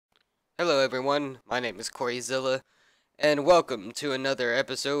Hello everyone, my name is Coryzilla, and welcome to another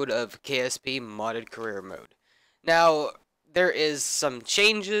episode of KSP Modded Career Mode. Now, there is some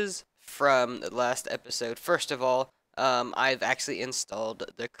changes from the last episode. First of all, I've actually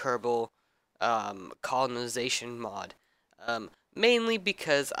installed the Kerbal colonization mod, mainly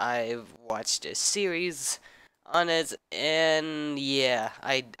because I've watched a series on it, and yeah,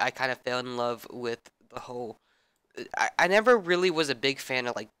 I kind of fell in love with the whole I never really was a big fan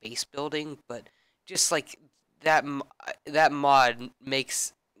of like base building, but just like that mod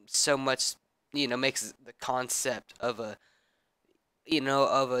makes so much, makes the concept of a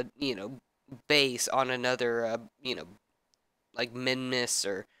base on another like Minmus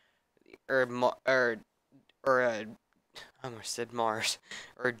or I almost said Mars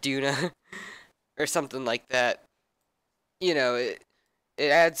or Duna or something like that. It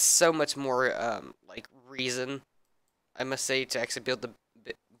adds so much more like reason, I must say, to actually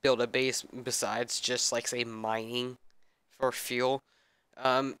build a base besides just like say mining for fuel.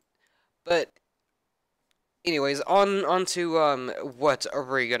 Um, but anyways, on to what are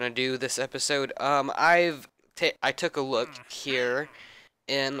we gonna do this episode? I took a look here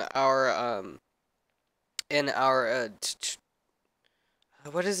in our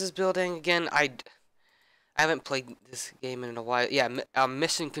what is this building again? I haven't played this game in a while. Yeah,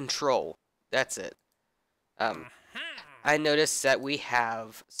 Mission Control. That's it. Um, I noticed that we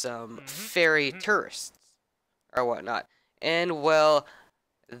have some fairy tourists or whatnot. And well,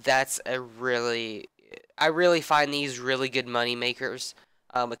 that's I really find these really good money makers.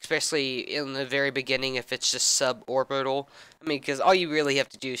 Especially in the very beginning if it's just suborbital. I mean, because all you really have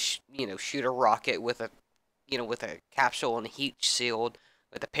to do is, shoot a rocket with a capsule and heat sealed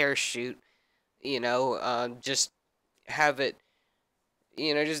with a parachute. Just have it,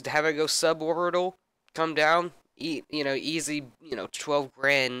 just have it go suborbital, come down, easy, 12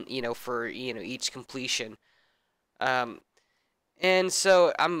 grand, for, each completion. Um, and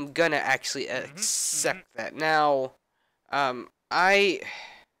so I'm gonna actually accept that. Now, um, I,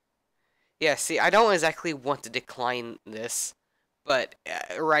 yeah, see, I don't exactly want to decline this, but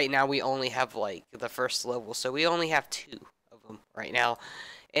right now we only have, like, the first level, so we only have two of them right now.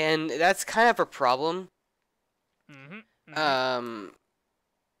 And that's kind of a problem. Um,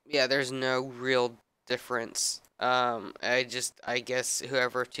 yeah, there's no real difference. I guess it's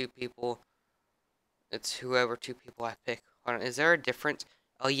whoever two people I pick. Hold on, is there a difference?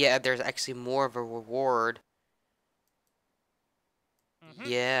 Oh yeah, there's actually more of a reward.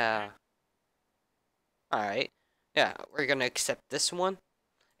 Yeah. Alright. Yeah, we're gonna accept this one.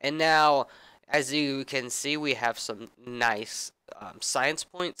 And now, as you can see, we have some nice science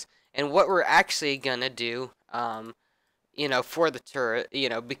points. And what we're actually gonna do, for the tour,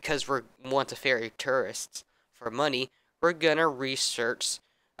 because we want to ferry tourists for money, we're gonna research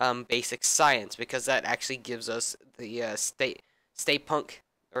basic science because that actually gives us the state punk,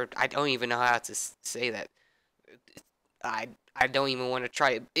 or I don't even know how to say that. I I don't even want to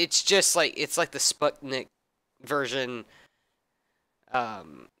try it. It's just like it's like the Sputnik version,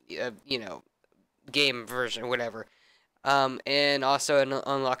 game version, whatever. And also it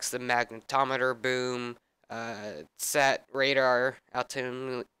unlocks the magnetometer boom, sat radar,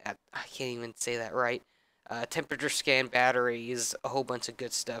 altitude. I can't even say that right. Temperature scan batteries, a whole bunch of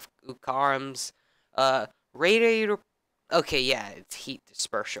good stuff. UCARMs, radiator. Okay, yeah, it's heat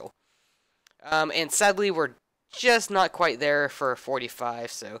dispersal. And sadly, we're just not quite there for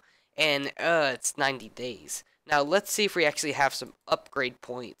 45. So, and it's 90 days. Now let's see if we actually have some upgrade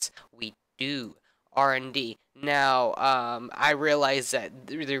points. We do. R&D. Now, I realized that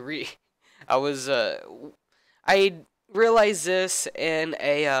I was I realized this in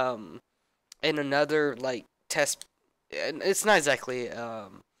in another like test. It's not exactly a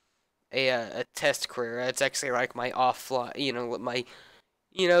test career. It's actually like my offline, my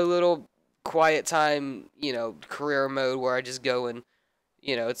little quiet time, career mode where I just go and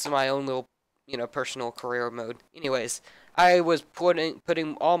it's my own little personal career mode. Anyways, I was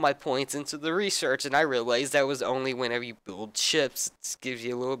putting all my points into the research, and I realized that was only whenever you build ships. It gives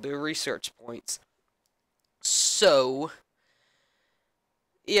you a little bit of research points. So,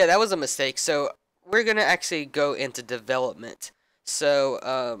 yeah, that was a mistake. So, we're gonna actually go into development.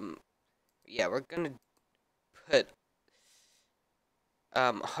 So, yeah, we're gonna put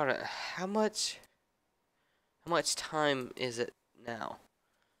hold on. How much time is it now?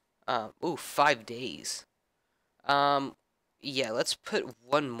 Ooh, 5 days. Um, yeah, let's put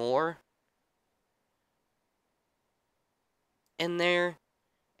one more in there,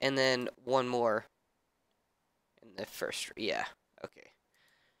 and then one more in the first. Yeah, okay.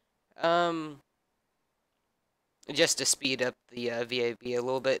 Um, just to speed up the VAB a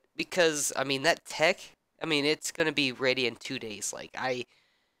little bit, because I mean that tech, I mean it's gonna be ready in 2 days. Like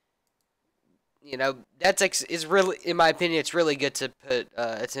that's is really, in my opinion, it's really good to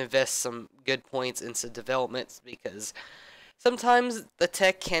to invest some good points into developments, because sometimes the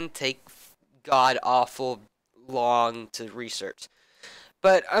tech can take god awful long to research.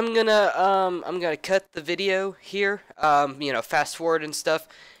 But I'm gonna cut the video here, fast forward and stuff,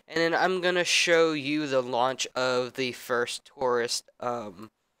 and then I'm gonna show you the launch of the first tourist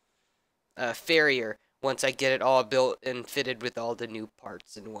farrier once I get it all built and fitted with all the new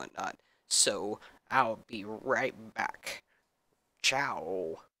parts and whatnot. So I'll be right back.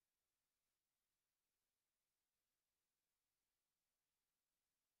 Ciao.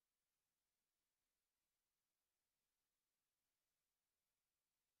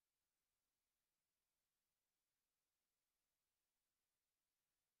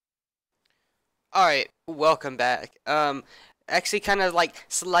 All right, welcome back. Actually, kind of like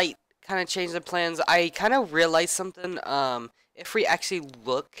slight kind of change the plans. I kind of realized something. If we actually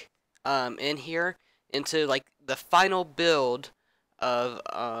look in here into like the final build of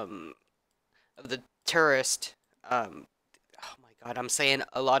the tourist, oh my God, I'm saying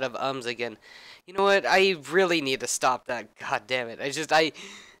a lot of ums again. You know what? I really need to stop that. God damn it! I,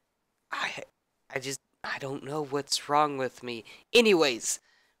 I don't know what's wrong with me. Anyways.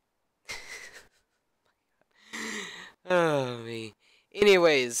 Oh me.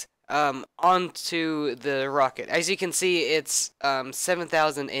 Anyways, on to the rocket. As you can see, it's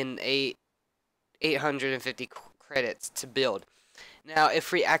 7,850 credits to build. Now,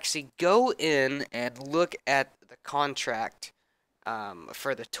 if we actually go in and look at the contract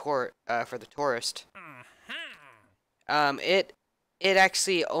for the tourist, it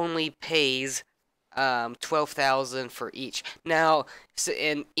actually only pays 12,000 for each. Now, so,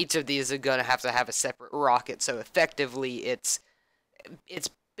 and each of these are gonna have to have a separate rocket. So effectively, it's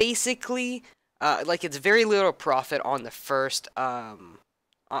basically like it's very little profit on the first on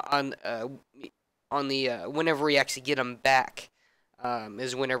the whenever we actually get them back,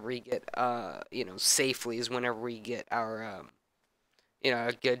 is whenever we get safely, is whenever we get our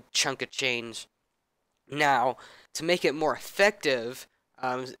a good chunk of change. Now, to make it more effective,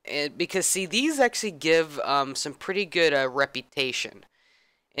 because see, these actually give some pretty good reputation.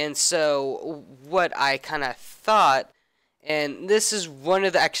 And so, what I kind of thought, and this is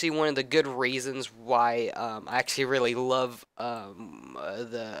actually one of the good reasons why I actually really love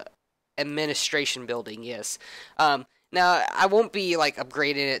the administration building. Yes. Now I won't be like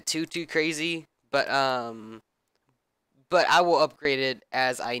upgrading it too crazy, but I will upgrade it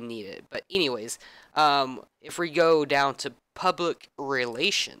as I need it. But anyways, if we go down to public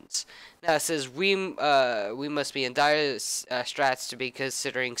relations, now it says we must be in dire strats to be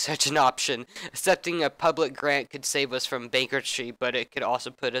considering such an option. Accepting a public grant could save us from bankruptcy, but it could also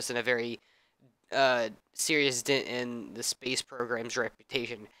put us in a very serious dent in the space program's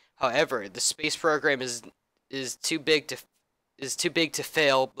reputation. However, the space program is too big to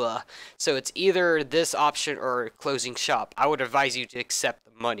fail, blah. So it's either this option or closing shop. I would advise you to accept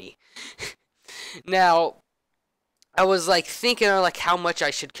the money. Now, I was like thinking of like how much I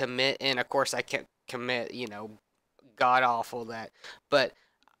should commit, and of course I can't commit, god awful that. But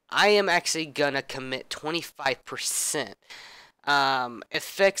I am actually gonna commit 25%.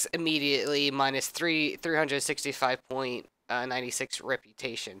 Effects immediately minus 365.96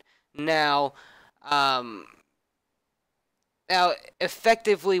 reputation. Now, um, now,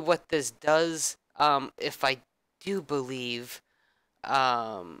 effectively, what this does, if I do believe,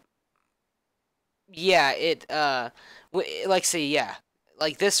 um, yeah, like, say, yeah,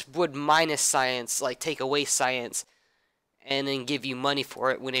 like, this would minus science, like, take away science, and then give you money for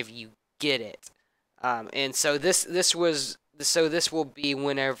it whenever you get it. And so this will be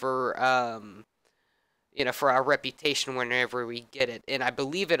whenever, for our reputation whenever we get it. And I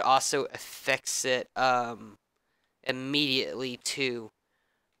believe it also affects it, immediately too.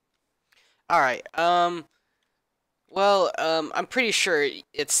 All right. Well, I'm pretty sure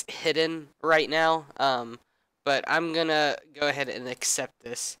it's hidden right now. But I'm gonna go ahead and accept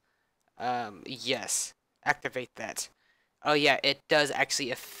this. Yes. Activate that. Oh yeah, it does actually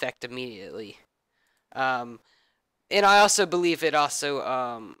affect immediately. Um, and I also believe it also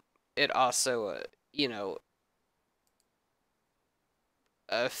you know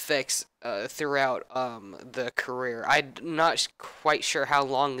affects throughout the career. I'm not quite sure how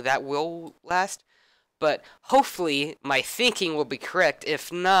long that will last, but hopefully my thinking will be correct.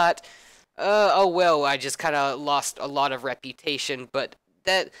 If not, oh well, I just kind of lost a lot of reputation. But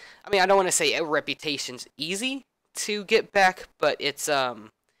I mean, I don't want to say reputation's easy to get back, but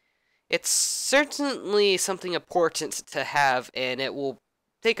it's certainly something important to have, and it will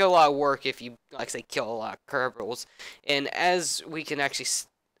take a lot of work if you, like I say, kill a lot of Kerbals. And as we can actually,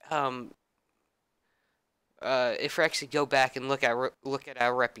 um, if we actually go back and look at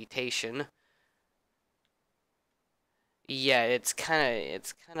our reputation, yeah, it's kind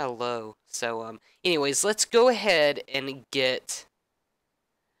of low. So anyways, let's go ahead and get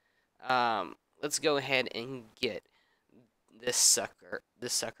this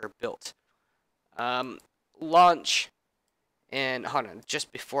sucker built. Um, Launch. And hold on,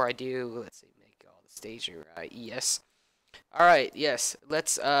 just before I do, let's see, make all the staging right. Yes. All right. Yes.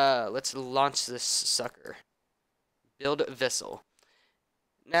 Let's launch this sucker. Build a vessel.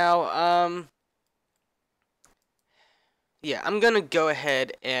 Now, yeah, I'm gonna go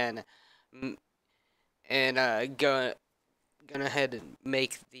ahead and gonna ahead and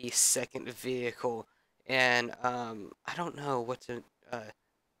make the second vehicle, and I don't know what to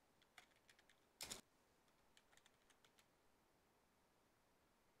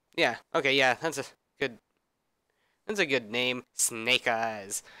yeah, okay, yeah, good that's a good name. Snake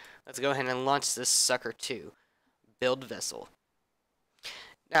Eyes. Let's go ahead and launch this sucker too. Build vessel.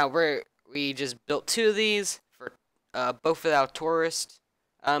 Now we just built two of these for both of our tourists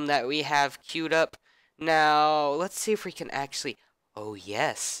that we have queued up. Now let's see if we can actually. Oh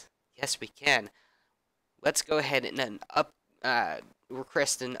yes, yes we can. Let's go ahead and then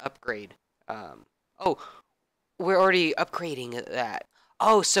request an upgrade. Oh, we're already upgrading that.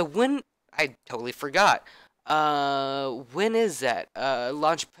 Oh, so when I totally forgot. When is that?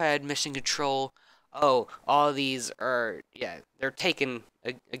 Launchpad mission control. Oh, all these are, yeah, they're taking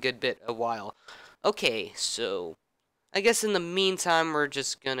a good bit a while. Okay, so I guess in the meantime we're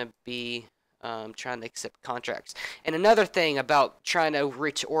just gonna be trying to accept contracts. And another thing about trying to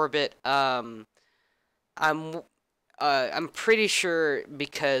reach orbit, I'm I'm pretty sure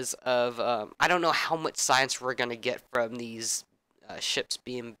because of I don't know how much science we're gonna get from these ships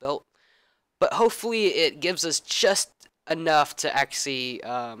being built, but hopefully it gives us just enough to actually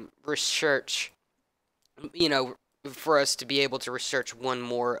research, you know, for us to be able to research one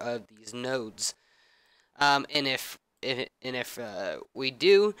more of these nodes. And if we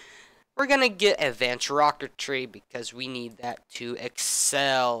do, we're gonna get advanced rocketry because we need that to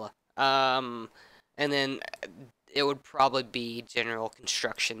excel. And then it would probably be general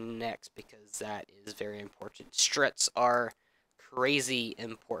construction next because that is very important. Struts are crazy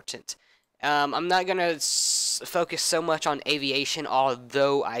important. I'm not gonna focus so much on aviation,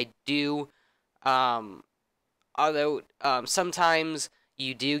 although I do. Um, sometimes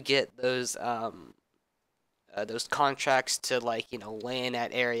you do get those contracts to, like, land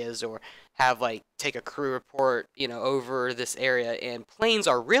at areas or have, like, take a crew report, over this area, and planes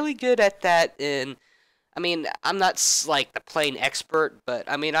are really good at that. And I mean, I'm not like the plane expert, but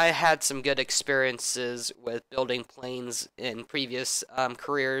I mean, I had some good experiences with building planes in previous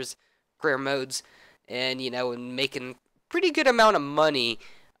career modes, and and making pretty good amount of money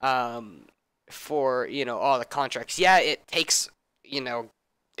for all the contracts. Yeah, it takes a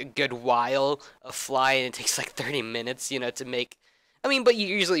good while of flying. It takes like 30 minutes, to make. I mean, but you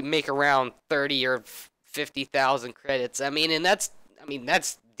usually make around 30 or 50,000 credits. I mean, that's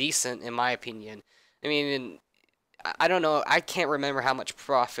decent in my opinion. I mean, I don't know. I can't remember how much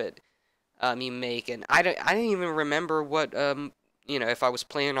profit you make, and I didn't even remember what if I was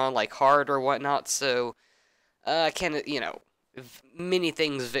playing on like hard or whatnot. So I can't many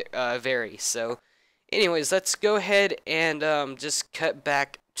things vary. So, anyways, let's go ahead and just cut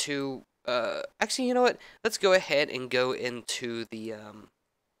back to actually, you know what? Let's go ahead and go into the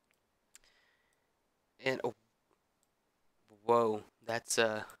and oh, whoa, that's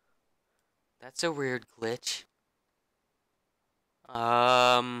a weird glitch.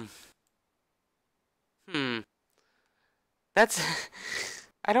 Um, hmm. That's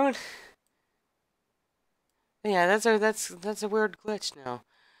I don't. Yeah, that's a weird glitch now.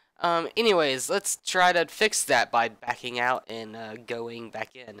 Anyways, let's try to fix that by backing out and going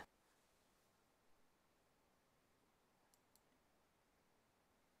back in.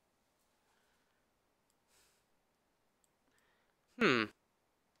 Hmm.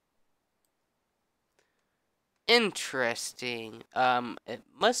 Interesting. It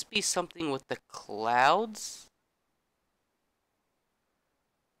must be something with the clouds.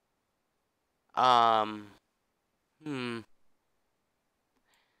 Um. Hmm.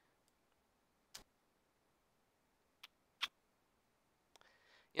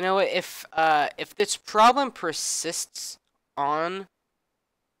 You know what? If this problem persists on,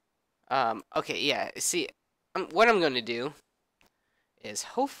 okay, yeah. See, what I'm gonna do is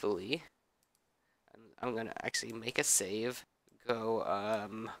hopefully I'm gonna actually make a save. Go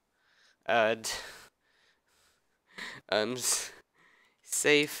d-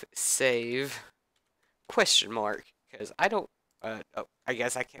 safe save question mark, because I don't oh, I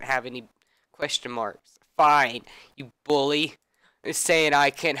guess I can't have any question marks. Fine, you bully. You're saying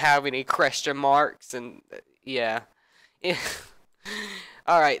I can't have any question marks, and yeah.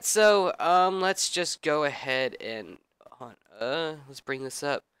 All right, so let's just go ahead and let's bring this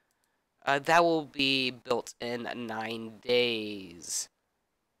up. That will be built in 9 days.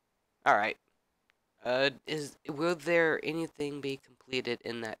 All right. Will there anything be completed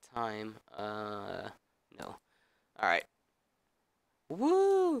in that time? No. All right.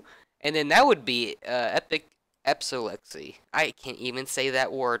 Woo! And then that would be epic epsilexy. I can't even say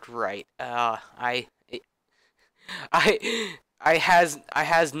that word right. I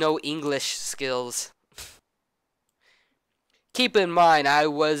has no English skills. Keep in mind, I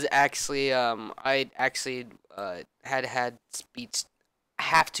was actually I actually had speech,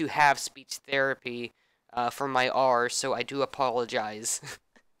 have to have speech therapy for my R, so I do apologize.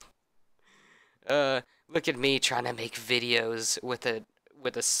 Look at me trying to make videos with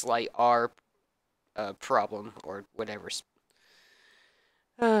a slight R problem or whatever.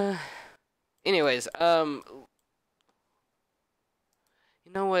 Uh, anyways, you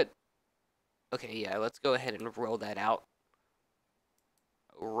know what? Okay, yeah, let's go ahead and roll that out.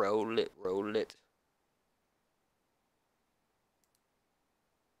 Roll it, roll it.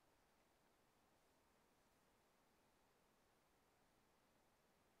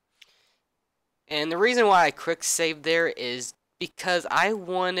 And the reason why I quick saved there is because I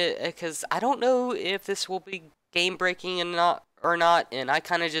wanted, because I don't know if this will be game breaking or not, and I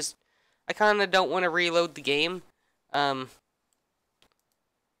kind of don't want to reload the game.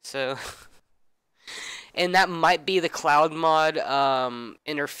 So, and that might be the cloud mod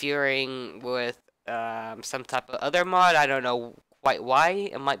interfering with some type of other mod. I don't know quite why.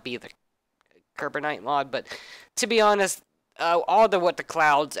 It might be the Kerbinite mod, but to be honest, what the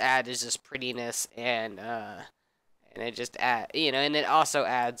clouds add is just prettiness, and it just and it also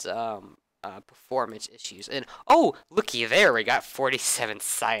adds performance issues. And oh, looky there, we got 47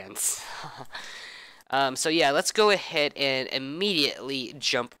 science. So yeah, let's go ahead and immediately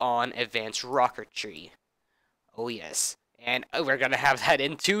jump on advanced rocketry. Oh yes, and we're gonna have that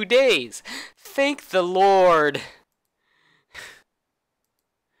in 2 days. Thank the Lord.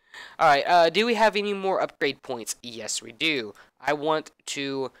 Alright, do we have any more upgrade points? Yes, we do. I want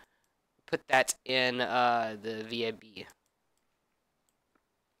to put that in the VAB.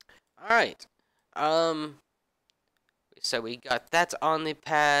 Alright. So we got that on the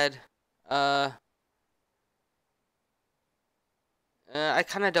pad. I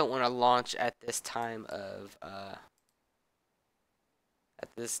kind of don't want to launch at this time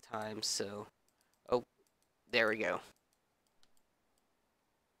so oh, there we go.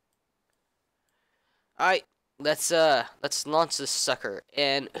 Alright, let's launch this sucker.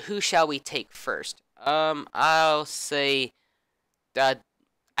 And who shall we take first? I'll say I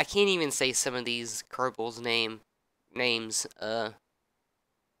can't even say some of these Kerbals names.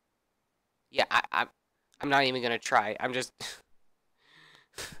 Yeah, I'm not even gonna try. I'm just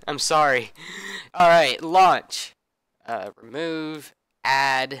I'm sorry. Alright, launch. Remove,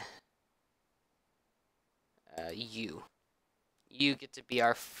 add you. You get to be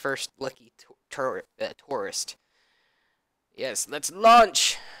our first lucky tourist. Yes, let's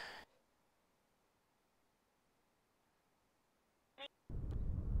launch.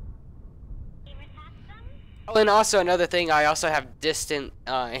 Oh, and also another thing, I also have distant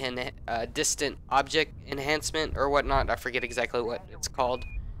distant object enhancement or whatnot. I forget exactly what it's called.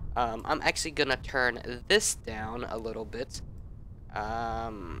 I'm actually gonna turn this down a little bit,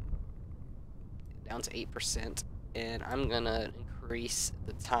 down to 8%, and I'm gonna increase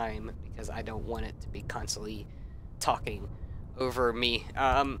the time because I don't want it to be constantly talking over me.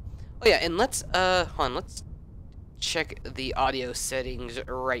 Oh yeah, and let's hold on, let's check the audio settings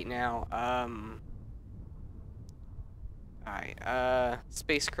right now. Alright,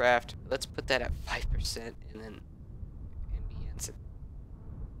 spacecraft, let's put that at 5%, and then ambience at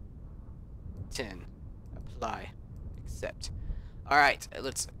 10. Apply. Accept. Alright,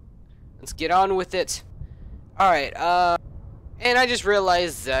 let's get on with it. Alright, and I just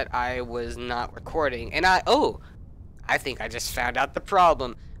realized that I was not recording, and I think I just found out the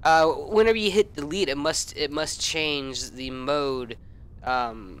problem. Whenever you hit delete, it must change the mode,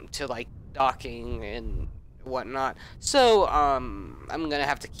 to like docking and whatnot. So, I'm gonna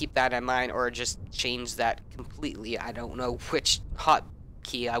have to keep that in mind, or just change that completely. I don't know which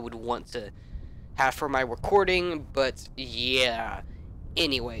hotkey I would want to have for my recording, but yeah.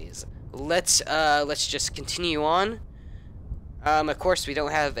 Anyways, let's just continue on. Of course, we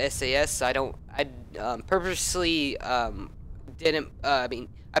don't have SAS. I purposely didn't.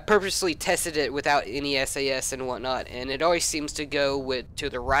 I purposely tested it without any SAS and whatnot, and it always seems to go to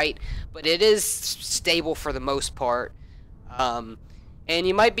the right, but it is stable for the most part. Um, and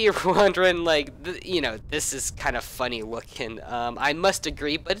you might be wondering, like, this is kind of funny looking. I must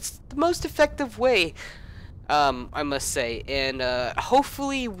agree, but it's the most effective way. I must say, and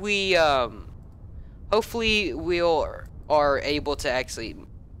hopefully we'll are able to actually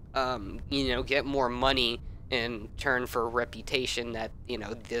get more money in turn for reputation that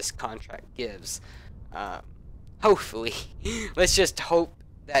this contract gives. um, Hopefully. Let's just hope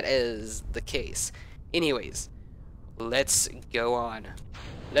that is the case. Anyways, let's go on.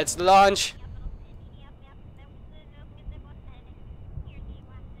 Let's launch.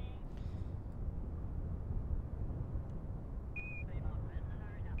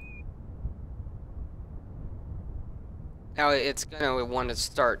 Now it's gonna want to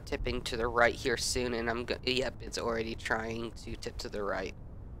start tipping to the right here soon, and yep, it's already trying to tip to the right.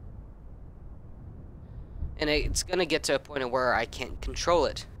 And it's gonna get to a point of where I can't control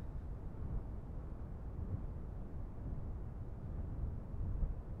it.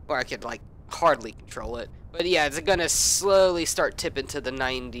 Or I could, like, hardly control it. But yeah, it's gonna slowly start tipping to the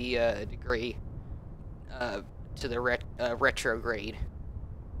 90 degree, to the retrograde.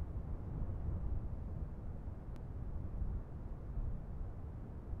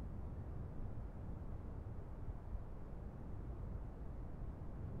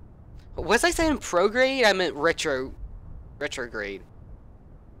 Was I saying prograde? I meant retrograde.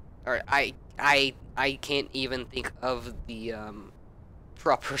 Or I can't even think of the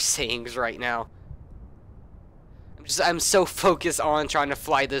proper sayings right now. I'm so focused on trying to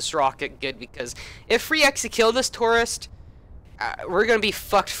fly this rocket good, because if we actually kill this tourist, we're gonna be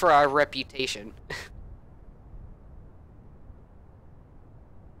fucked for our reputation.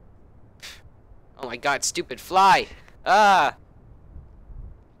 Oh my god, stupid fly! Ah!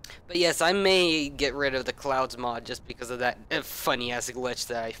 But yes, I may get rid of the clouds mod just because of that funny ass glitch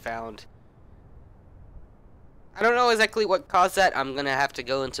that I found. I don't know exactly what caused that. I'm gonna have to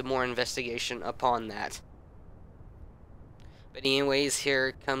go into more investigation upon that. But anyways,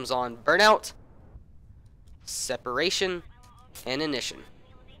 here comes on burnout, separation, and ignition.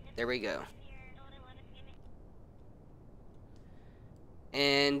 There we go.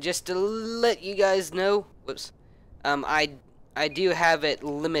 And just to let you guys know, whoops, I do have it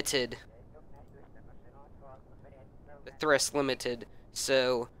limited, the thrust limited,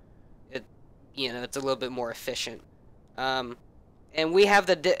 so it's a little bit more efficient. And we have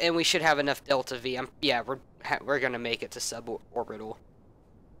and we should have enough delta V. Yeah, we're gonna make it to suborbital.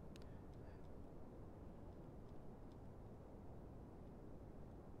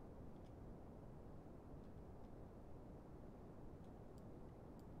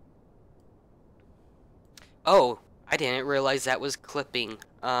 Oh, I didn't realize that was clipping.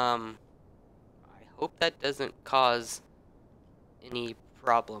 I hope that doesn't cause any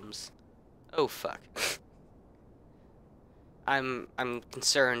problems. Oh fuck. I'm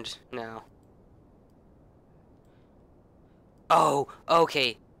concerned now. Oh,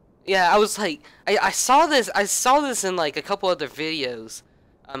 okay. Yeah, I was like, I saw this in like a couple other videos,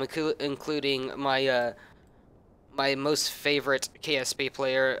 including my most favorite KSP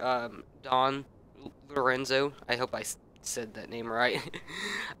player, Don Lorenzo. I hope I said that name right.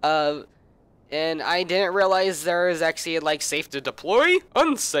 And I didn't realize there is actually, like, safe to deploy,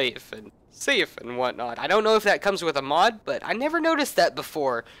 unsafe, and safe and whatnot. I don't know if that comes with a mod, but I never noticed that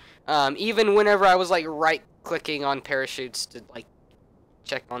before. Even whenever I was, like, right-clicking on parachutes to, like,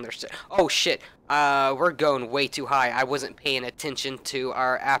 check on their oh shit. We're going way too high. I wasn't paying attention to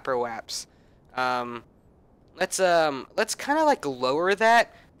our aproaps. Let's kind of, like, lower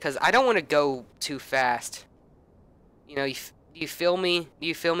that, because I don't want to go too fast. Do you feel me? Do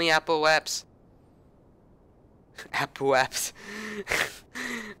you feel me, aproaps? Aproaps.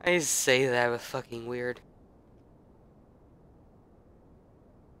 I just say that with fucking weird.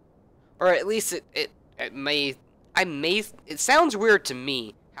 Or at least it sounds weird to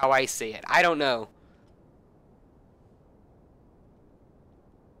me how I say it. I don't know.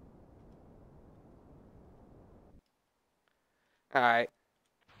 Alright.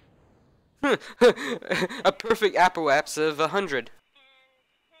 A perfect apoapse of 100.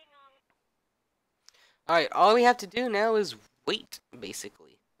 Alright, all we have to do now is wait,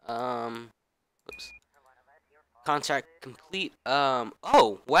 basically. Oops. Contract complete.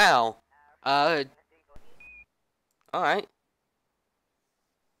 Oh, wow. Alright.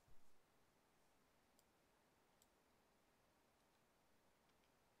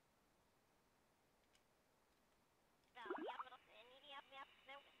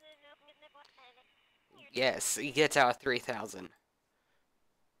 Yes, he gets out 3,000.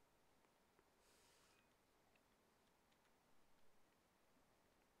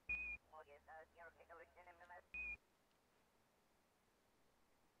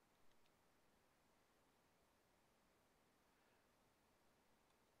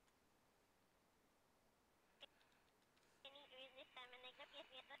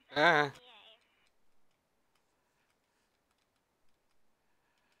 Uh,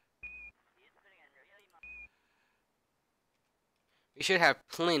 we should have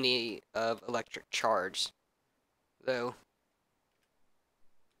plenty of electric charge, though.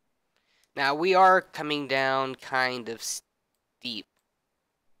 Now, we are coming down kind of steep.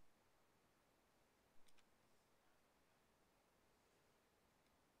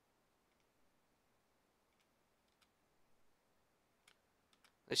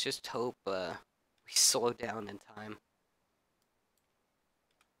 Let's just hope we slow down in time.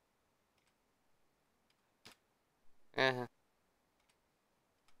 Uh,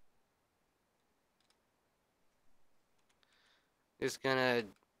 it's gonna...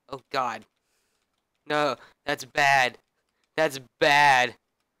 Oh, God. No, that's bad. That's bad.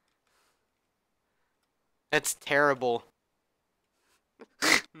 That's terrible.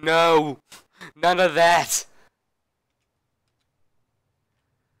 No! None of that!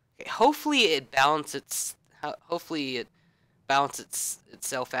 Okay, hopefully it balances... Hopefully it balances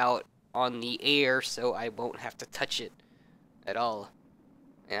itself out on the air so I won't have to touch it at all.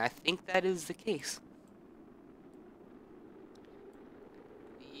 And I think that is the case.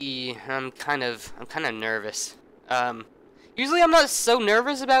 Yeah, I'm kind of nervous. Usually I'm not so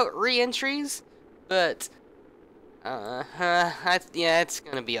nervous about re-entries, but yeah, it's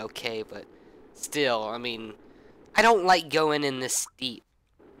gonna be okay, but still, I mean, I don't like going in this deep.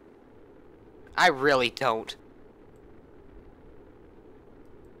 I really don't.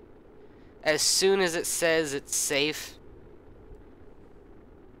 As soon as it says it's safe,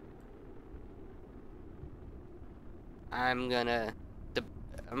 I'm gonna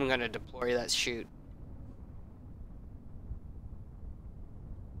deploy that chute.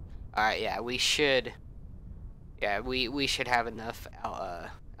 Alright, yeah, we should. Yeah, we should have enough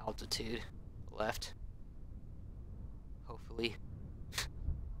altitude left. Hopefully.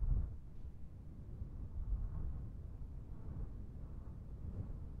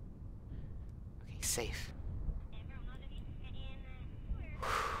 Okay, safe.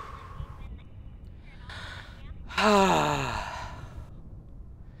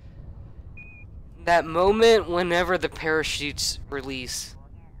 That moment whenever the parachutes release.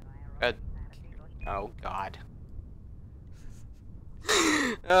 Oh God.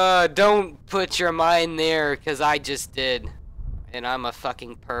 Don't put your mind there, cause I just did. And I'm a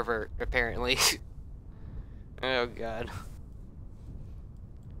fucking pervert, apparently. Oh God.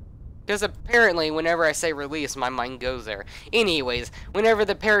 Because apparently, whenever I say release, my mind goes there. Anyways, whenever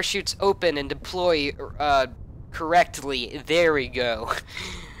the parachutes open and deploy correctly, there we go.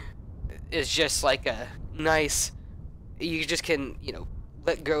 It's just like a nice... You just can, you know,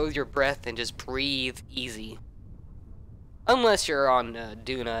 let go of your breath and just breathe easy. Unless you're on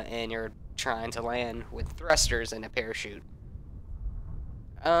Duna and you're trying to land with thrusters and a parachute.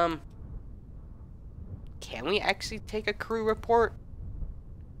 Can we actually take a crew report?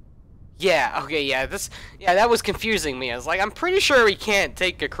 Yeah, okay, yeah, that was confusing me. I was like, I'm pretty sure we can't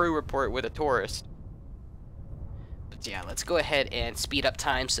take a crew report with a tourist. But yeah, let's go ahead and speed up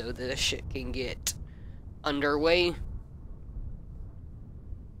time so the shit can get underway.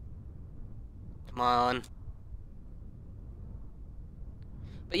 Come on.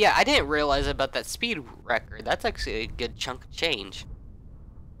 But yeah, I didn't realize about that speed record. That's actually a good chunk of change.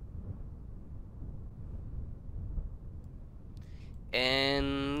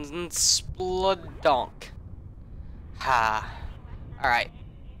 And splodonk. Ha. Alright.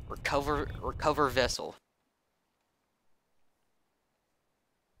 Recover vessel.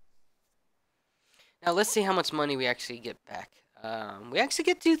 Now let's see how much money we actually get back. We actually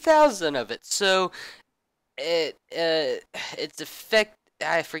get 2,000 of it, so it's effect.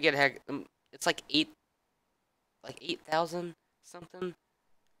 I forget how. It's like 8,000 something,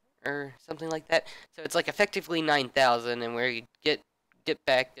 or something like that. So it's like effectively 9,000, and we get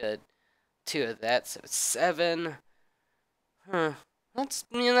back 2 of that, so it's 7. Huh. That's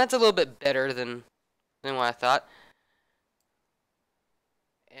that's a little bit better than what I thought.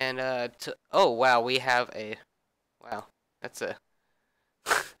 And oh wow, we have a that's a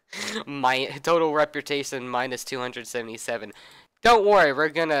my total reputation minus 277. Don't worry, we're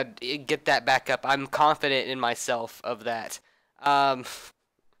gonna get that back up. I'm confident in myself of that.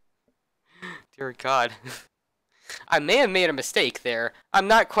 Dear God. I may have made a mistake there. I'm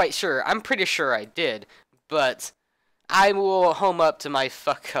not quite sure. I'm pretty sure I did. but I will home up to my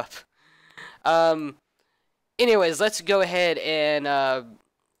fuck up. Anyways, let's go ahead and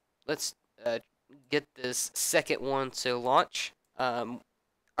let's get this second one to launch.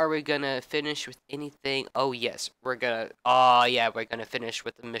 Are we gonna finish with anything? Oh yes, we're gonna. Oh yeah, we're gonna finish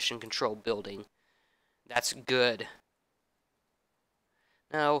with the mission control building. That's good.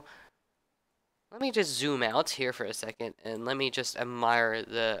 Now, let me just zoom out here for a second, and let me just admire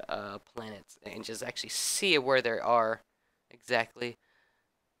the planets and just actually see where they are exactly.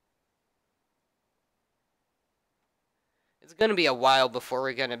 It's gonna be a while before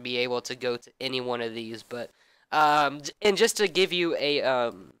we're gonna be able to go to any one of these, but and just to give you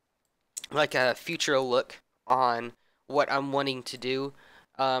a like a future look on what I'm wanting to do,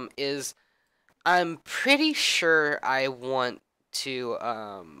 is I'm pretty sure I want to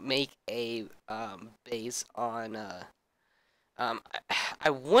make a base on um, I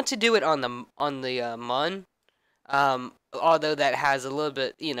want to do it on the Mun, although that has a little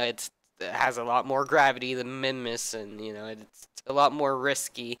bit, it has a lot more gravity than Minmus, and it's a lot more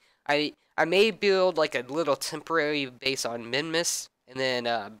risky. I may build like a little temporary base on Minmus, and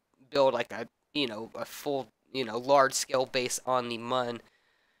then build like a full large scale base on the Mun,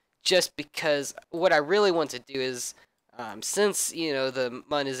 just because what I really want to do is, since the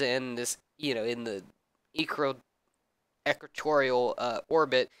Mun is in this in the equatorial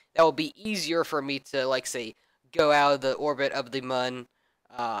orbit, that will be easier for me to, like, say, go out of the orbit of the Mun,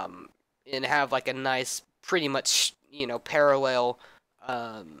 and have like a nice, pretty much parallel,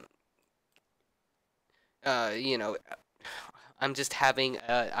 um, uh, you know, I'm just having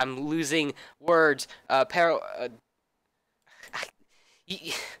I'm losing words.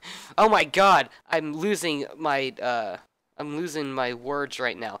 Oh my God, I'm losing my words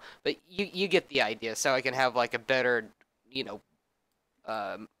right now. But you get the idea. So I can have like a better, you know,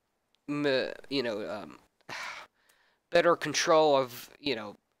 um, you know, better control of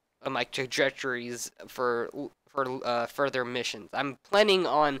of my trajectories for further missions. I'm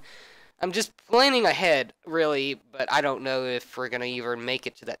just planning ahead, really, but I don't know if we're gonna even make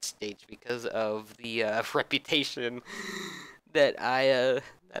it to that stage because of the reputation that I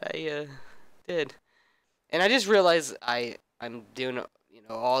did. And I just realized I'm doing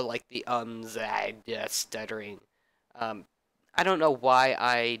all like the stuttering. I don't know why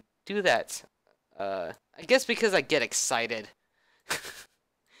I do that. I guess because I get excited.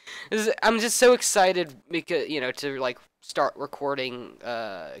 I'm just so excited because to like start recording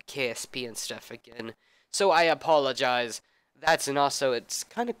KSP and stuff again. So I apologize. And also it's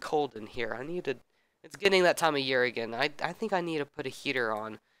kind of cold in here. It's getting that time of year again. I think I need to put a heater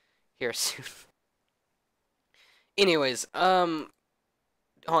on here soon. Anyways,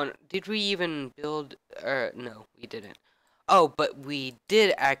 did we even build? No, we didn't. Oh, but we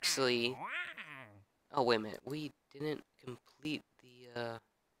did actually. Oh, wait a minute. We didn't complete the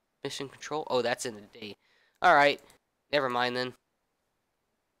mission control. Oh, that's in a day. All right, never mind then.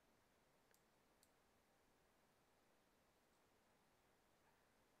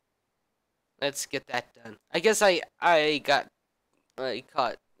 Let's get that done. I guess I got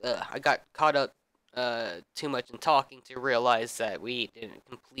caught up too much in talking to realize that we didn't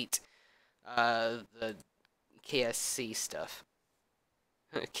complete the KSC stuff.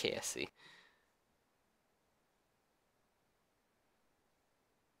 KSC.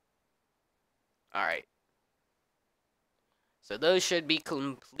 All right. So those should be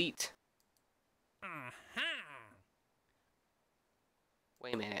complete.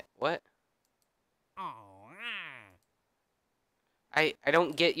 Wait a minute. What? I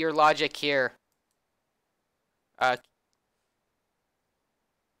don't get your logic here.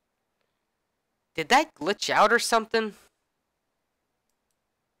 Did that glitch out or something?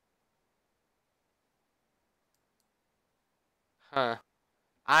 Huh.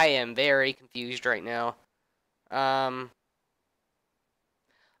 I am very confused right now. Alright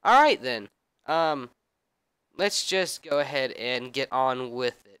then. Let's just go ahead and get on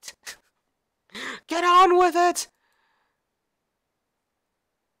with it. Get on with it!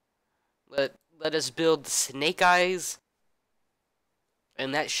 Let us build snake eyes,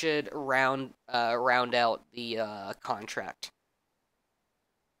 and that should round out the contract.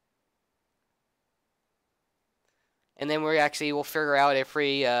 And then we'll figure out if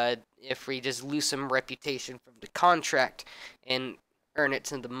we just lose some reputation from the contract and earn it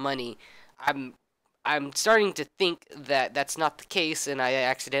to the money. I'm starting to think that that's not the case, and I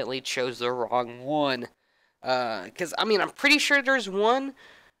accidentally chose the wrong one. Because I mean, I'm pretty sure there's one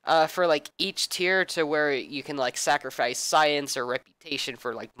for like each tier to where you can like sacrifice science or reputation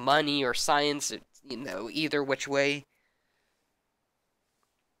for like money or science, either which way.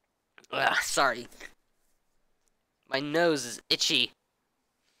 Sorry. My nose is itchy.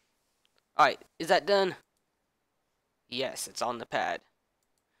 Alright, is that done? Yes, it's on the pad.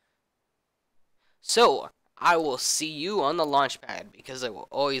 So, I will see you on the launch pad because I will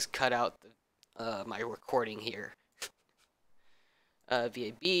always cut out the, my recording here.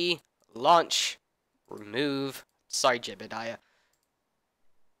 VAB, launch, remove. Sorry, Jebediah.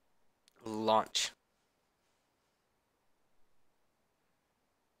 Launch.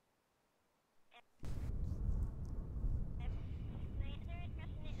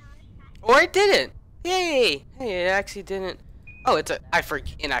 Or it didn't. Yay! Hey, it actually didn't. Oh, I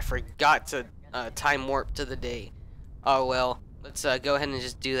forgot to time warp to the day. Oh well. Let's go ahead and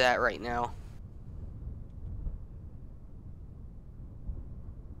just do that right now.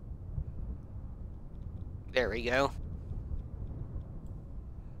 There we go.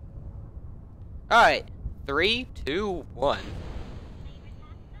 Alright. 3, 2, 1.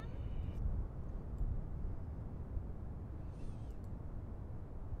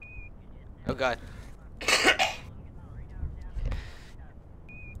 Oh god.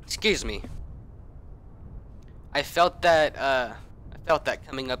 Excuse me. I felt that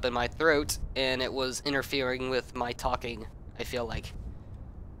coming up in my throat, and it was interfering with my talking, I feel like.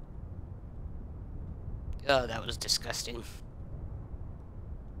 Oh, that was disgusting.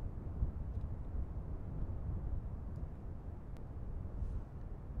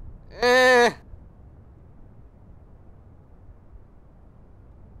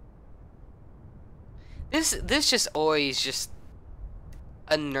 This just always just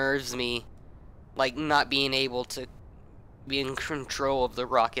unnerves me, like not being able to be in control of the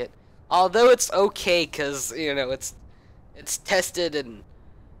rocket. Although it's okay, cause you know it's tested and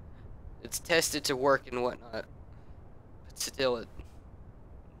it's tested to work and whatnot. But still, it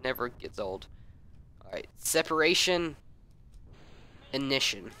never gets old. All right, separation,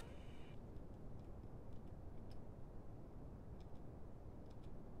 ignition.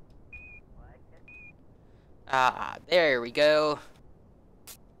 Ah, there we go.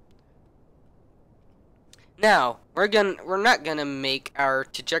 Now, we're not gonna make our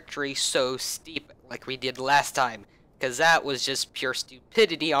trajectory so steep like we did last time, because that was just pure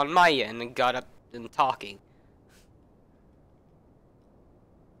stupidity on my end and got up and talking.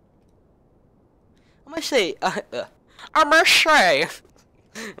 I must say, oh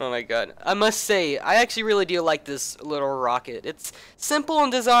my god, I must say, I actually really do like this little rocket. It's simple in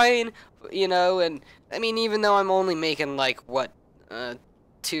design, you know, and I mean, even though I'm only making like what,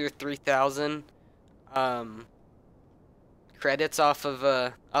 2 or 3,000 credits off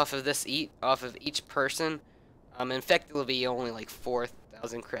of each person, effectively only like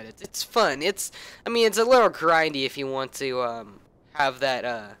 4,000 credits. It's fun. I mean, it's a little grindy if you want to have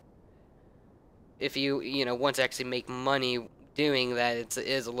that if you know want to actually make money doing that. It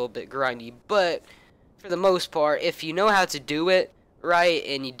is a little bit grindy, but for the most part, if you know how to do it right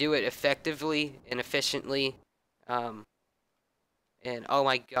and you do it effectively and efficiently, and oh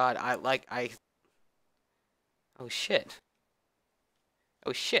my god, oh shit.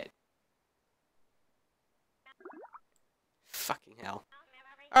 Oh shit. Fucking hell.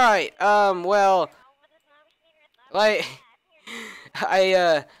 Alright, well, like,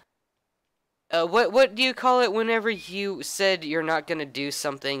 what do you call it whenever you said you're not gonna do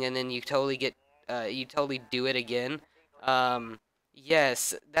something and then you totally do it again?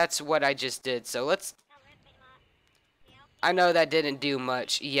 Yes, that's what I just did, so I know that didn't do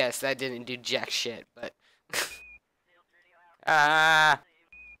much. Yes, that didn't do jack shit, but,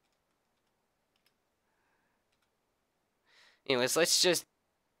 anyways, let's just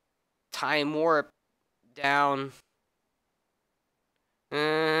time warp down.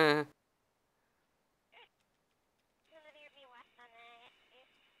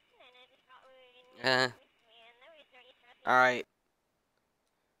 Alright.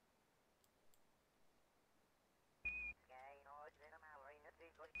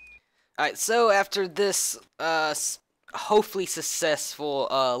 Alright, so after this, hopefully successful,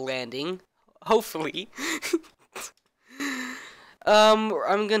 landing, hopefully, I'm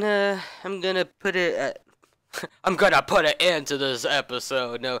gonna put it at, I'm gonna put an end to this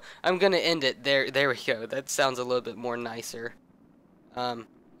episode. No, I'm gonna end it there. There we go. That sounds a little bit more nicer. Come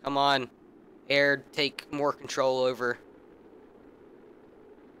on, air, take more control over.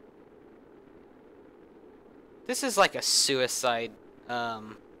 This is like a suicide,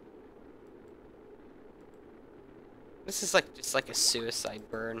 this is like just like a suicide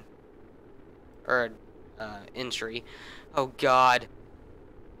burn. Or, injury. Oh god.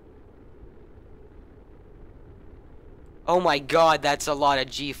 Oh my god, that's a lot of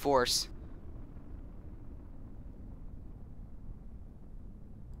G-force.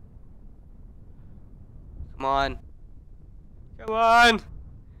 Come on. Come on!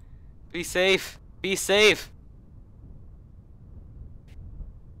 Be safe! Be safe!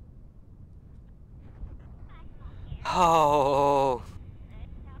 Oh!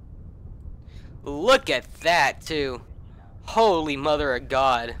 Look at that, too! Holy mother of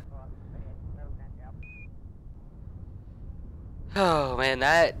God! Oh man,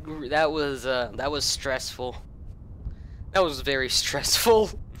 that was stressful. That was very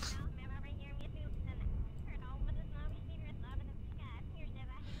stressful.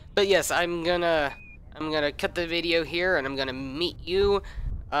 But yes, I'm gonna cut the video here, and I'm gonna meet you.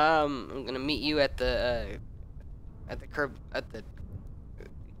 I'm gonna meet you at the curb at the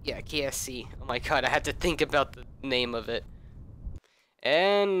yeah KSC. Oh my God, I had to think about the name of it.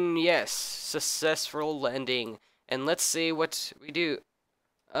 And yes, successful landing. And let's see what we do.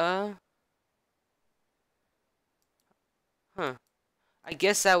 Huh. I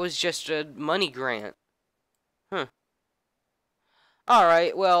guess that was just a money grant. Huh.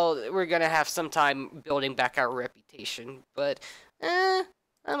 Alright, well, we're gonna have some time building back our reputation, but, I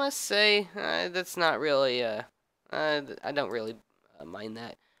must say, that's not really, I don't really mind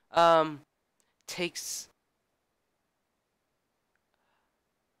that. Takes...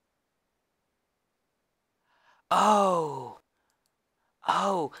 Oh!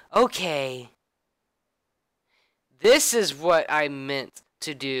 Oh, okay. This is what I meant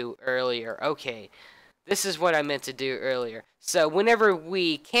to do earlier. Okay. This is what I meant to do earlier. So whenever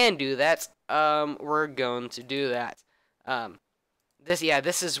we can do that, we're going to do that.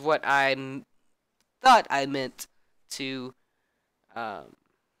 This is what I thought I meant to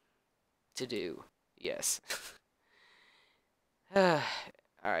do. Yes. All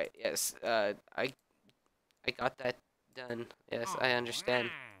right. Yes. I got that done. Yes, I understand.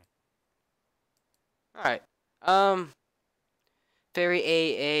 All right. Fairy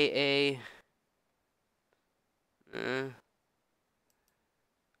A. Eh.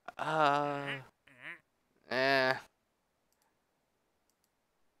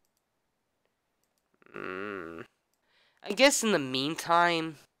 I guess in the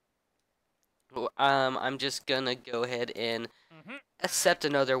meantime, I'm just gonna go ahead and accept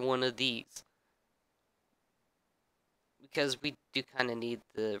another one of these. Because we do kind of need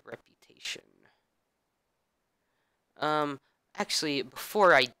the reputation. Actually,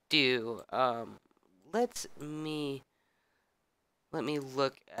 before I do, let me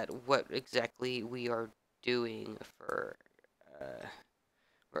look at what exactly we are doing for,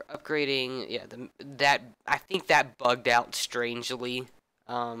 we're upgrading, yeah, that, I think that bugged out strangely,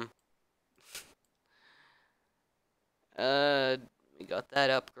 we got that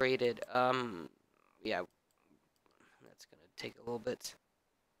upgraded, yeah, that's gonna take a little bit,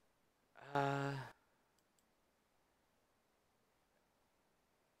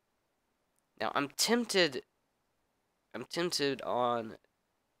 now I'm tempted on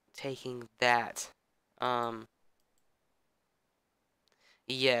taking that,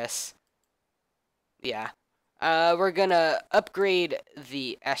 yes, yeah, we're gonna upgrade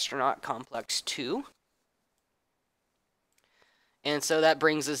the astronaut complex too. And so that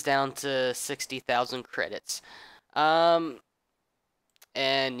brings us down to 60,000 credits. And,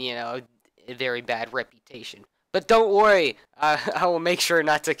 you know, a very bad reputation. But don't worry, I will make sure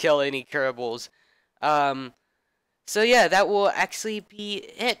not to kill any Kerbals. So yeah, that will actually be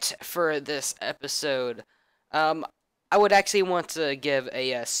it for this episode. I would actually want to give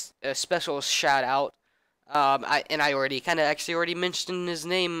a special shout out. I already kind of already mentioned his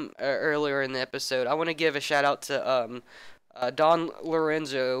name earlier in the episode. I want to give a shout out to Don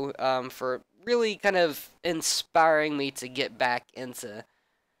Lorenzo for really kind of inspiring me to get back into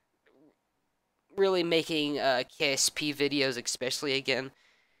really making KSP videos, especially again.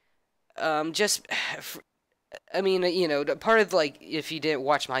 Just, I mean, you know, part of like if you didn't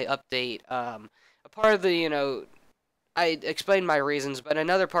watch my update, a part of the I explained my reasons, but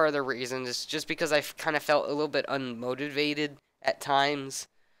another part of the reason is just because I kind of felt a little bit unmotivated at times.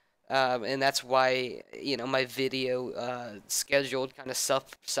 And that's why, my video scheduled kind of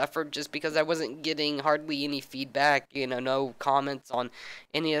suffered just because I wasn't getting hardly any feedback, no comments on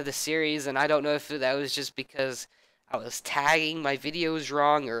any of the series. And I don't know if that was just because I was tagging my videos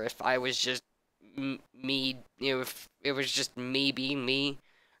wrong or if I was just me, if it was just me being me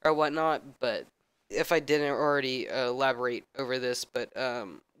or whatnot. But if I didn't already elaborate over this, but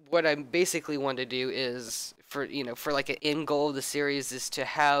what I basically want to do is for like an end goal of the series is to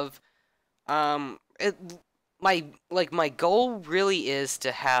have my goal really is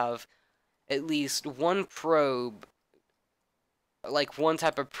to have at least one probe, like one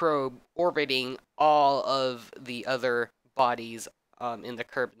type of probe orbiting all of the other bodies in the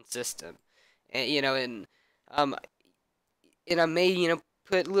Kerbin system. And um and I may,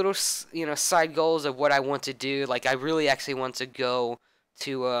 put little, side goals of what I want to do. Like, I really actually want to go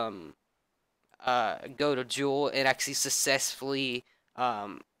to Jewel and actually successfully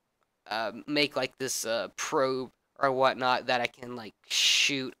make like this probe or whatnot that I can like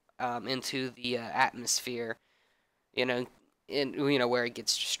shoot into the atmosphere, you know, where it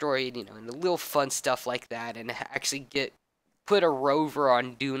gets destroyed, and the little fun stuff like that, and actually put a rover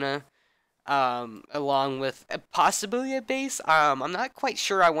on Duna, along with possibly a base. I'm not quite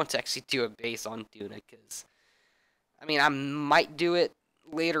sure I want to actually do a base on Duna, because I mean, I might do it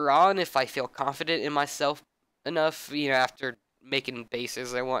later on if I feel confident in myself enough, after making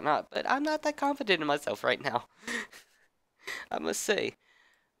bases and whatnot, but I'm not that confident in myself right now. I must say.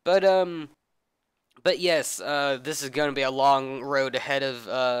 But yes, this is gonna be a long road ahead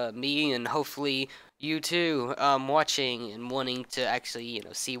of me, and hopefully you too, watching and wanting to actually,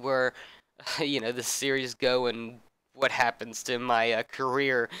 see where, this series go and what happens to my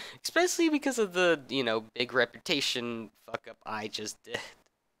career, especially because of the, big reputation fuck up I just did.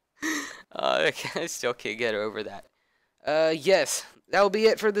 I still can't get over that. Yes, that'll be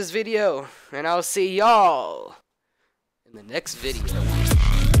it for this video, and I'll see y'all in the next video.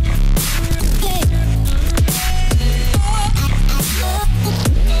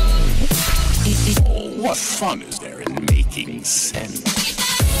 What fun is there in making sense?